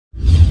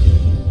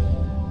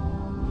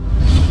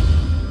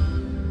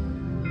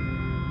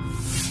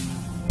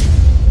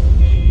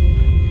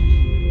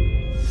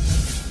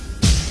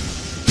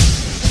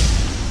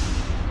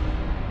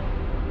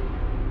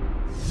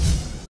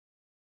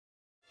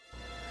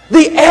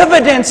The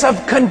evidence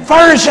of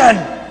conversion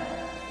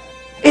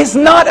is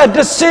not a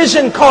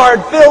decision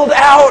card filled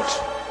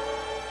out.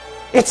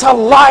 It's a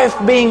life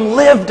being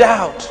lived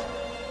out.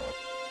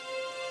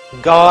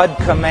 God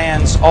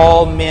commands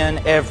all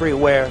men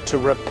everywhere to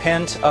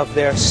repent of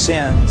their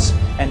sins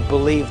and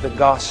believe the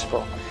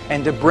gospel,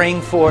 and to bring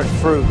forth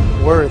fruit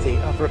worthy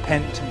of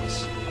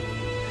repentance.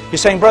 You're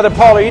saying, Brother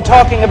Paul, are you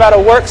talking about a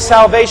works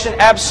salvation?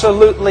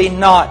 Absolutely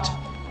not.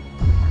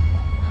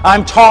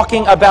 I'm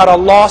talking about a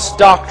lost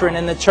doctrine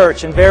in the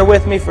church. And bear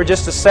with me for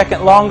just a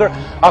second longer.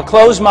 I'll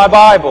close my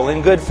Bible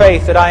in good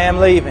faith that I am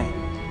leaving.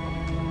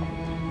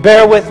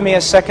 Bear with me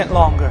a second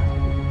longer.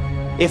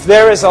 If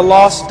there is a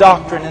lost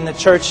doctrine in the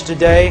church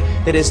today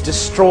that has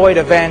destroyed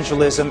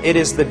evangelism, it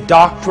is the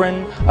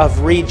doctrine of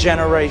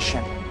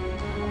regeneration.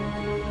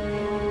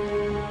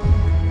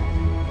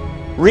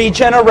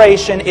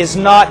 Regeneration is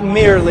not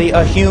merely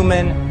a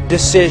human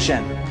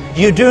decision.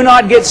 You do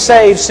not get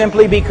saved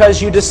simply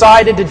because you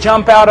decided to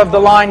jump out of the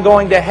line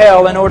going to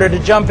hell in order to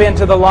jump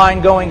into the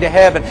line going to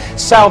heaven.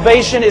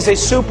 Salvation is a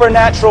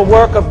supernatural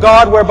work of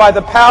God whereby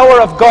the power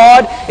of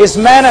God is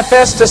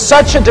manifest to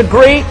such a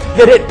degree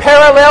that it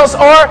parallels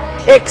or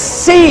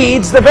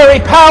exceeds the very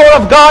power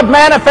of God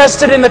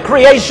manifested in the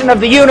creation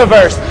of the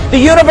universe. The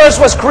universe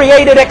was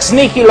created ex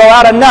nihilo,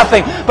 out of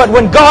nothing. But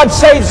when God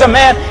saves a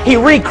man, He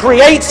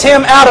recreates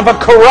him out of a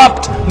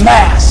corrupt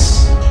mass.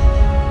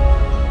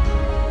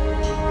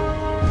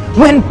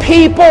 When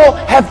people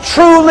have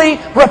truly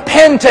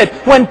repented,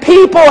 when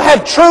people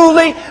have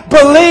truly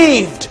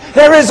believed,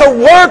 there is a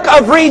work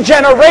of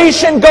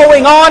regeneration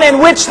going on in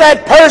which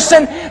that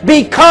person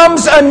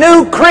becomes a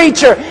new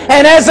creature.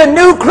 And as a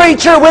new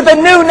creature with a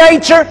new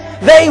nature,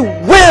 they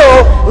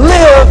will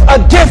live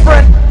a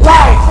different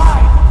life.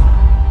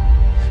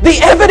 The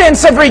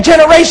evidence of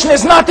regeneration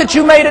is not that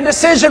you made a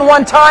decision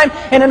one time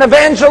in an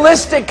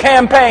evangelistic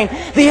campaign.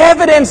 The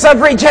evidence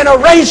of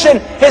regeneration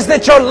is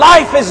that your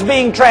life is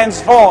being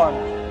transformed.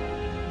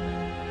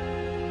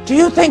 Do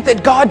you think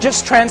that God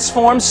just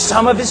transforms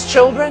some of His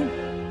children?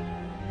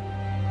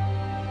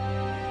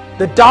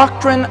 The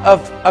doctrine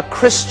of a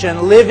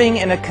Christian living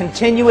in a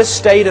continuous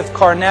state of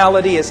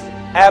carnality is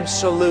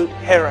absolute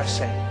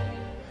heresy.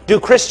 Do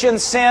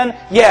Christians sin?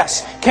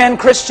 Yes. Can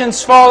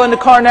Christians fall into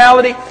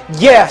carnality?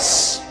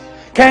 Yes.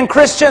 Can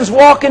Christians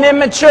walk in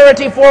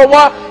immaturity for a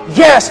while?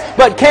 Yes.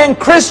 But can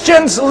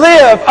Christians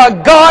live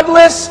a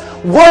godless,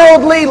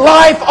 worldly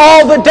life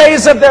all the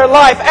days of their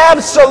life?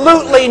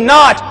 Absolutely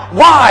not.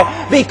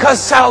 Why?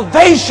 Because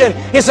salvation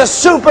is a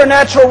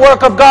supernatural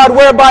work of God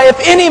whereby if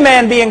any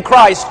man be in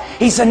Christ,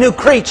 he's a new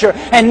creature,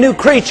 and new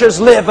creatures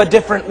live a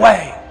different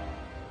way.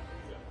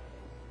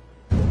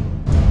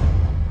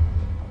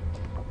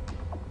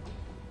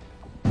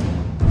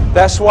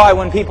 That's why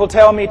when people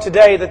tell me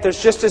today that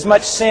there's just as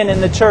much sin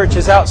in the church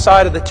as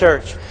outside of the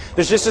church,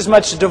 there's just as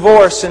much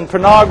divorce and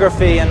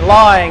pornography and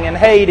lying and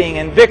hating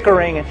and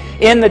bickering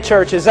in the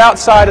church as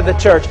outside of the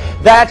church,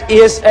 that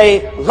is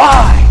a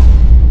lie.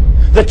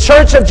 The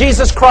Church of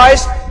Jesus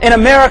Christ in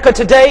America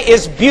today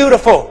is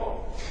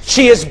beautiful.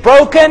 She is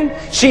broken,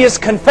 she is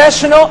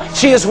confessional,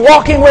 she is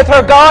walking with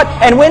her God,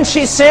 and when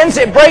she sins,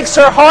 it breaks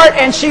her heart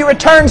and she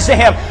returns to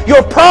Him.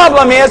 Your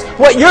problem is,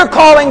 what you're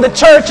calling the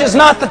church is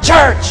not the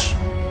church.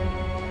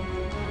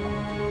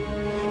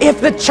 If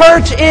the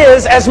church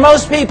is, as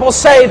most people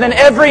say, then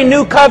every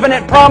new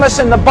covenant promise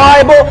in the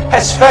Bible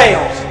has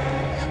failed.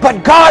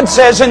 But God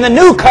says in the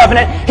new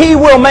covenant, He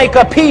will make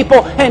a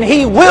people, and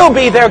He will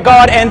be their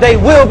God, and they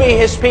will be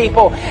His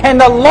people.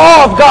 And the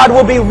law of God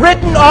will be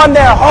written on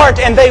their heart,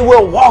 and they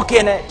will walk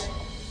in it.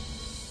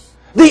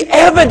 The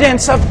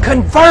evidence of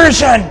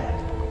conversion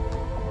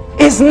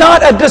is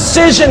not a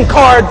decision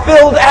card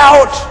filled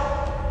out.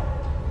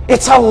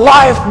 It's a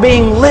life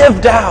being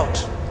lived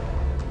out.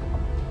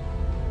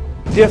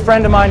 A dear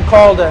friend of mine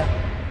called a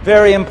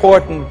very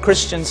important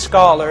Christian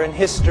scholar in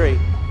history,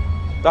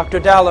 Dr.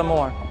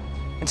 Dallimore,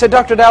 and said,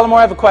 Dr. Dallimore,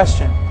 I have a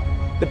question.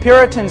 The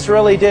Puritans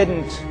really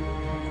didn't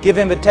give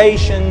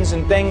invitations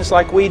and things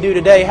like we do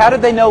today. How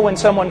did they know when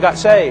someone got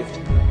saved?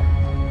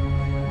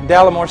 And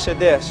Dallimore said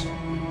this,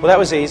 well, that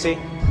was easy.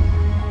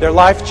 Their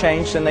life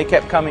changed and they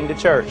kept coming to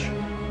church.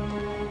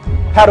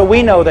 How do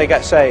we know they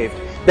got saved?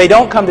 They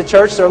don't come to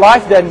church, their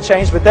life doesn't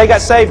change, but they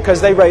got saved because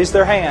they raised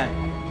their hand.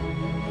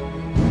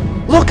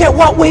 Look at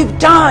what we've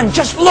done.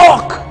 Just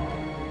look.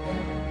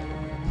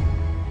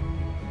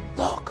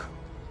 Look.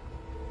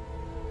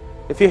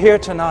 If you're here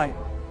tonight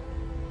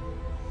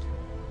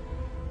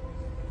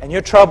and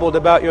you're troubled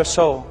about your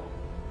soul,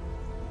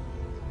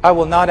 I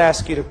will not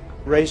ask you to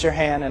raise your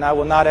hand and I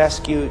will not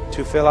ask you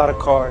to fill out a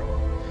card.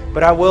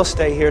 But I will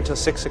stay here till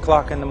 6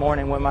 o'clock in the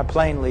morning when my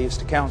plane leaves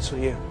to counsel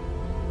you.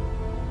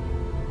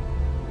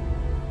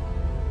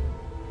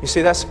 You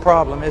see, that's the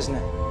problem, isn't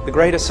it? The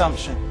great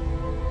assumption.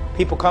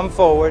 People come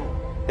forward,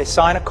 they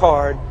sign a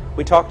card,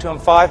 we talk to them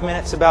 5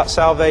 minutes about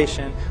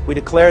salvation, we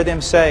declare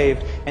them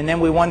saved, and then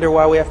we wonder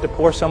why we have to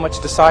pour so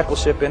much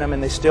discipleship in them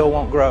and they still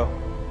won't grow.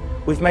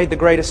 We've made the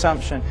great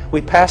assumption.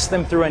 We pass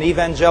them through an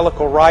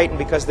evangelical rite, and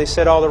because they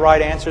said all the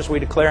right answers, we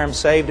declare them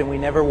saved and we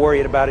never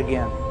worry about it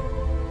again.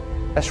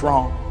 That's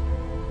wrong.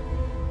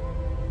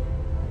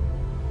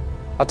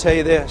 I'll tell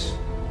you this.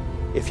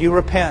 If you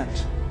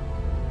repent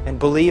and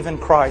believe in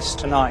Christ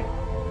tonight,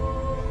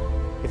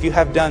 if you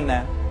have done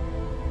that,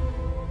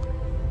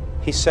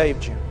 He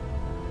saved you.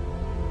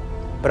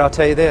 But I'll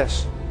tell you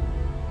this.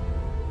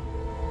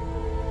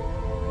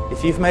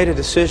 If you've made a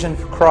decision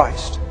for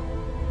Christ,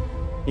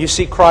 you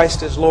see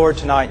Christ as Lord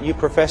tonight, and you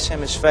profess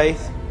Him as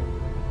faith,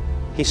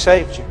 He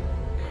saved you.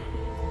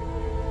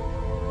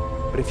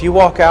 But if you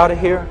walk out of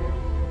here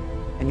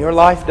and your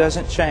life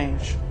doesn't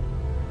change,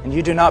 and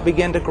you do not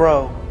begin to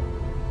grow,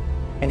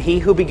 and He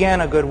who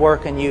began a good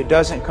work in you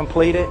doesn't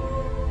complete it,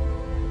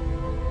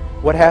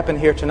 what happened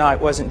here tonight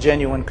wasn't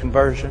genuine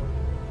conversion.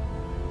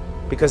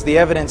 Because the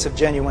evidence of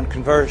genuine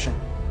conversion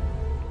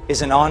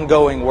is an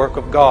ongoing work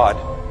of God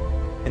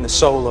in the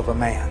soul of a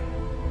man.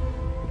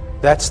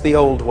 That's the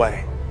old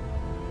way.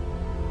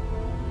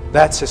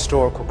 That's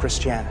historical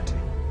Christianity.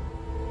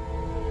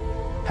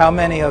 How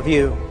many of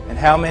you and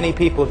how many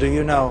people do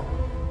you know?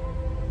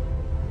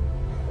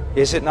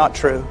 Is it not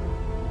true?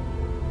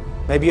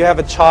 Maybe you have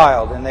a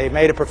child and they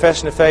made a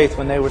profession of faith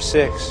when they were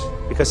 6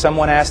 because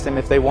someone asked them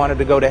if they wanted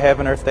to go to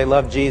heaven or if they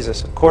loved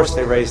Jesus. Of course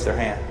they raised their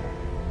hand.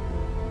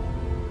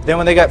 Then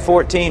when they got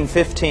 14,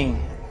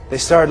 15, they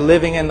started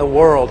living in the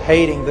world,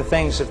 hating the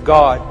things of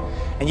God.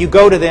 And you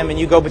go to them and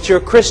you go, but you're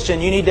a Christian,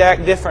 you need to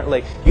act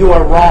differently. You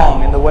are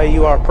wrong in the way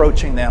you are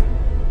approaching them.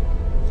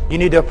 You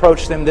need to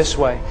approach them this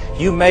way.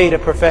 You made a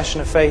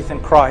profession of faith in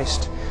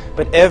Christ,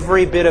 but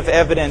every bit of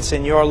evidence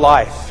in your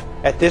life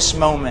at this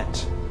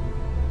moment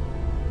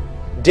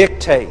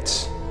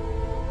dictates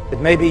that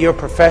maybe your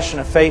profession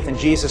of faith in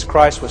Jesus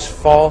Christ was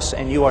false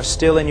and you are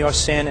still in your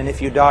sin, and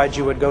if you died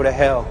you would go to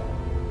hell.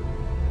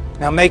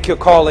 Now make your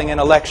calling and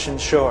election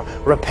sure.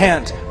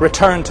 Repent,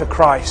 return to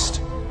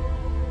Christ.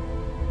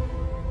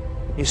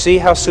 You see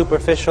how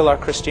superficial our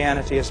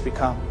Christianity has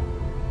become?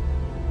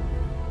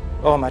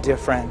 Oh, my dear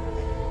friend,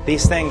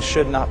 these things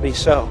should not be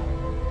so,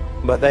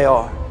 but they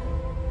are.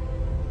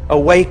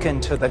 Awaken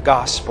to the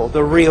gospel,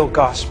 the real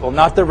gospel,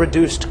 not the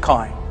reduced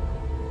kind.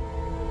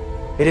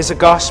 It is a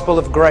gospel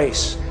of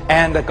grace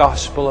and a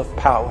gospel of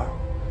power,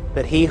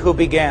 that He who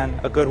began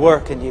a good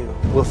work in you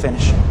will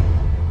finish it.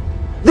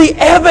 The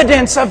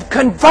evidence of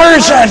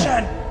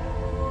conversion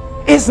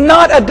is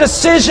not a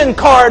decision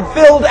card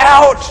filled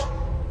out.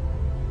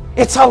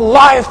 It's a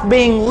life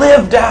being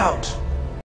lived out.